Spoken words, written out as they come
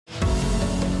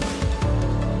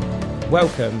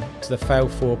Welcome to the Fail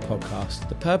Forward podcast.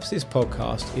 The purpose of this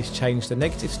podcast is change the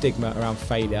negative stigma around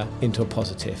failure into a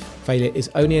positive. Failure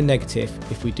is only a negative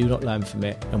if we do not learn from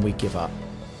it and we give up.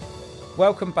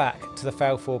 Welcome back to the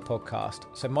Fail Forward podcast.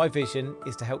 So my vision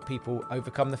is to help people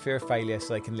overcome the fear of failure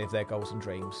so they can live their goals and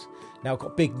dreams. Now I've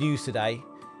got big news today.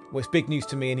 Well, it's big news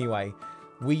to me anyway.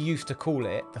 We used to call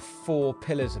it the 4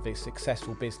 pillars of a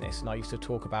successful business. And I used to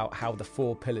talk about how the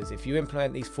 4 pillars, if you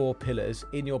implement these 4 pillars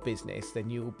in your business, then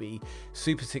you'll be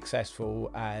super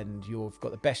successful and you've got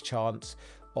the best chance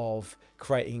of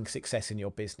creating success in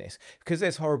your business. Because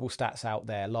there's horrible stats out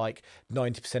there, like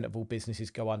 90% of all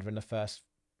businesses go under in the first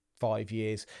 5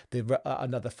 years,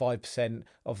 another 5%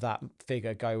 of that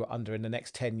figure go under in the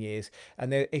next 10 years.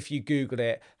 And if you Google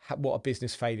it, what a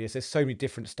business failure is, there's so many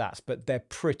different stats, but they're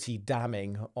pretty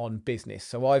damning on business.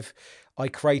 So I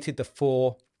created the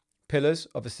 4 pillars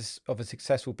of a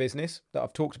successful business that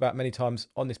I've talked about many times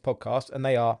on this podcast, and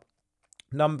they are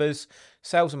numbers,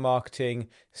 sales and marketing,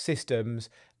 systems,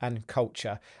 and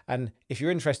culture. And if you're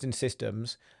interested in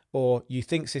systems, or you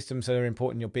think systems are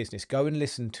important in your business, go and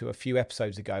listen to a few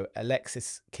episodes ago,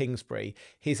 Alexis Kingsbury.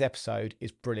 His episode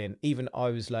is brilliant. Even I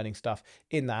was learning stuff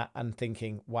in that and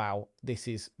thinking, wow, this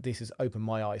has opened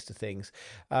my eyes to things.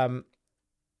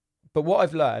 But what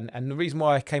I've learned, and the reason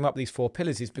why I came up with these 4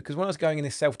 pillars, is because when I was going in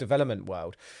this self-development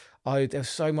world, there's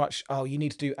so much, you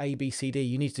need to do A, B, C, D,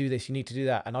 you need to do this, you need to do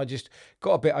that. And I just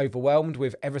got a bit overwhelmed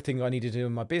with everything I needed to do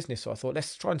in my business. So I thought,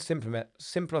 let's try and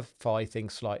simplify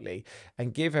things slightly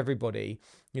and give everybody,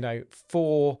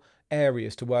 4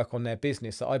 areas to work on their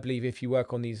business that I believe if you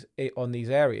work on these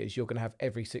areas, you're going to have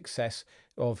every success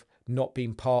of not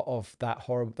being part of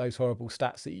those horrible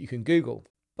stats that you can Google.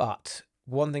 But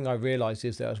one thing I realized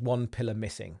is there's one pillar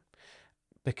missing,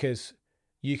 because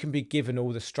you can be given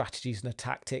all the strategies and the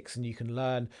tactics, and you can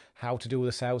learn how to do all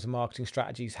the sales and marketing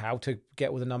strategies, how to get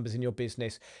all the numbers in your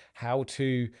business, how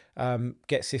to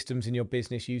get systems in your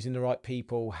business using the right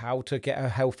people, how to get a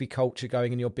healthy culture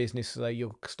going in your business so that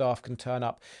your staff can turn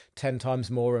up 10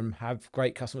 times more and have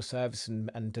great customer service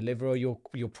and deliver your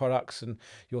products and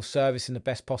your service in the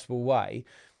best possible way.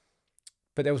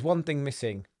 But there was one thing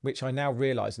missing, which I now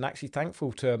realise, and actually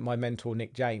thankful to my mentor,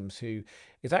 Nick James, who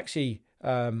is actually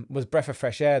was breath of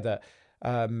fresh air, that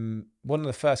one of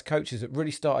the first coaches that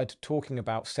really started talking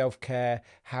about self-care,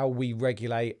 how we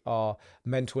regulate our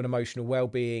mental and emotional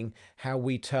well-being, how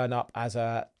we turn up as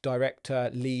a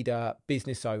director, leader,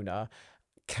 business owner,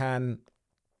 can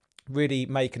really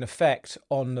make an effect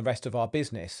on the rest of our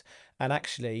business. And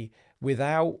actually,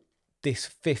 without this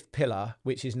 5th pillar,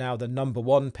 which is now the number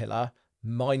 1 pillar,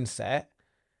 mindset,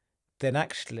 then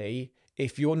actually,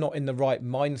 if you're not in the right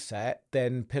mindset,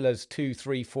 then pillars 2,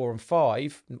 3, 4, and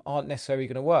 5 aren't necessarily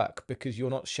going to work, because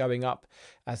you're not showing up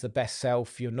as the best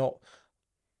self. You're not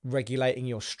regulating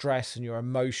your stress and your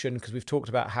emotion, because we've talked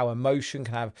about how emotion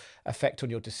can have effect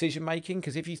on your decision making.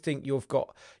 Because if you think you've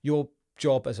got your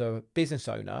job as a business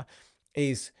owner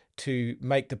is to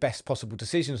make the best possible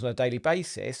decisions on a daily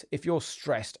basis, if you're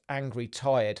stressed, angry,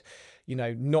 tired,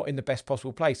 not in the best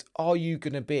possible place, are you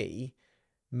going to be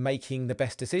making the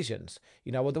best decisions?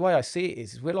 Well, the way I see it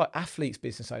is we're like athletes,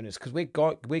 business owners, because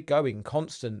we're going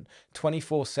constant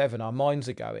 24/7. Our minds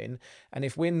are going, and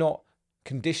if we're not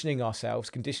conditioning ourselves,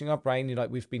 conditioning our brain, like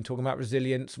we've been talking about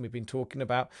resilience and we've been talking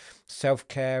about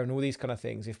self-care and all these kind of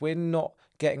things, if we're not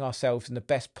getting ourselves in the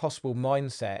best possible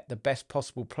mindset, the best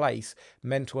possible place,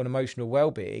 mental and emotional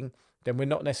well-being, then we're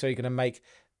not necessarily going to make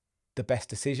the best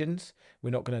decisions.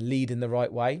 We're not going to lead in the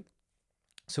right way.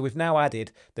 So we've now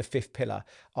added the 5th pillar.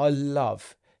 I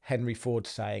love Henry Ford's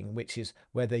saying, which is,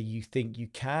 whether you think you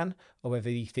can or whether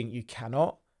you think you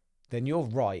cannot, then you're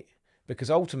right. Because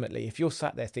ultimately, if you're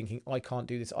sat there thinking, I can't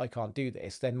do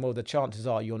this, then more the chances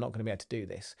are you're not going to be able to do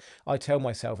this. I tell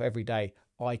myself every day,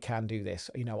 I can do this.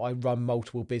 I run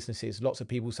multiple businesses. Lots of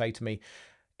people say to me,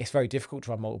 it's very difficult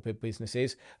to run multiple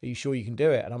businesses. Are you sure you can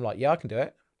do it? And I'm like, yeah, I can do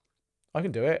it. I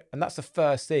can do it. And that's the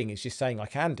first thing, is just saying I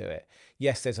can do it.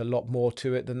 Yes, there's a lot more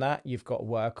to it than that. You've got to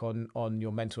work on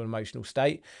your mental and emotional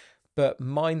state, but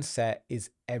mindset is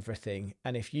everything.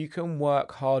 And if you can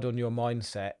work hard on your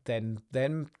mindset, then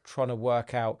trying to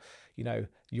work out,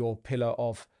 your pillar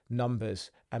of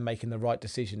numbers and making the right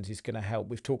decisions is going to help.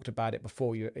 We've talked about it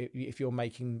before. If you're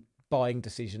making buying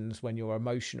decisions when you're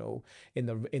emotional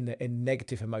in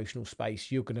negative emotional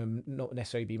space, you're going to not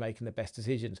necessarily be making the best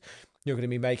decisions. You're going to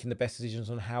be making the best decisions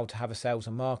on how to have a sales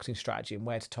and marketing strategy and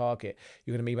where to target.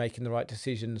 You're going to be making the right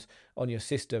decisions on your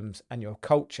systems and your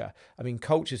culture. I mean,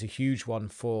 culture is a huge one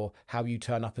for how you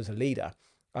turn up as a leader.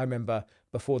 I remember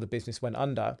before the business went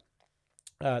under,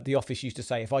 the office used to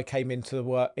say, if I came into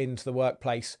the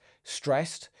workplace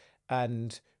stressed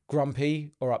and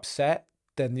grumpy or upset,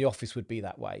 then the office would be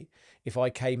that way. If I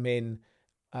came in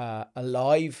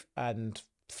alive and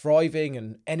thriving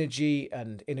and energy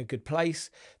and in a good place,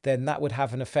 then that would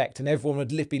have an effect, and everyone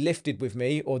would be lifted with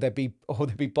me, or they'd be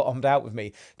bottomed out with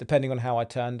me, depending on how I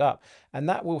turned up. And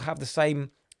that will have the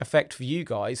same effect for you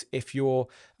guys if you're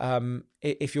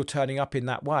turning up in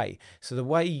that way. So the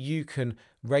way you can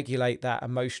regulate that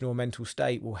emotional or mental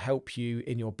state will help you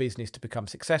in your business to become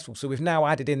successful. So we've now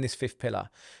added in this fifth pillar.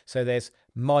 So there's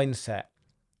mindset,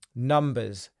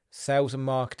 numbers, sales and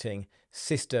marketing,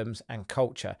 systems, and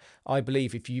culture. I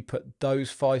believe if you put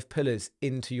those 5 pillars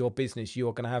into your business,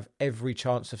 you're going to have every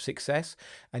chance of success,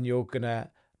 and you're going to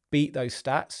beat those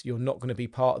stats. You're not going to be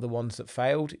part of the ones that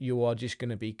failed. You are just going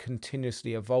to be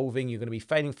continuously evolving. You're going to be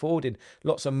failing forward in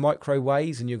lots of micro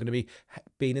ways, and you're going to be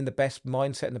being in the best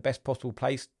mindset and the best possible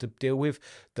place to deal with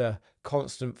the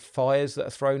constant fires that are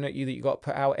thrown at you that you got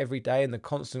to put out every day, and the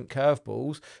constant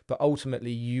curveballs. But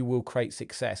ultimately you will create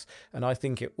success. And I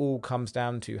think it all comes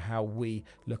down to how we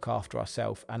look after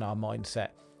ourselves and our mindset.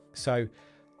 So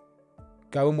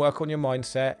go and work on your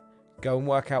mindset. Go and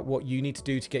work out what you need to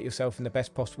do to get yourself in the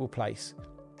best possible place.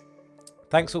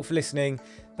 Thanks all for listening.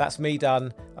 That's me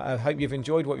done. I hope you've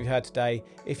enjoyed what you've heard today.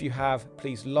 If you have,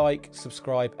 please like,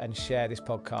 subscribe, and share this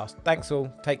podcast. Thanks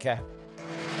all. Take care.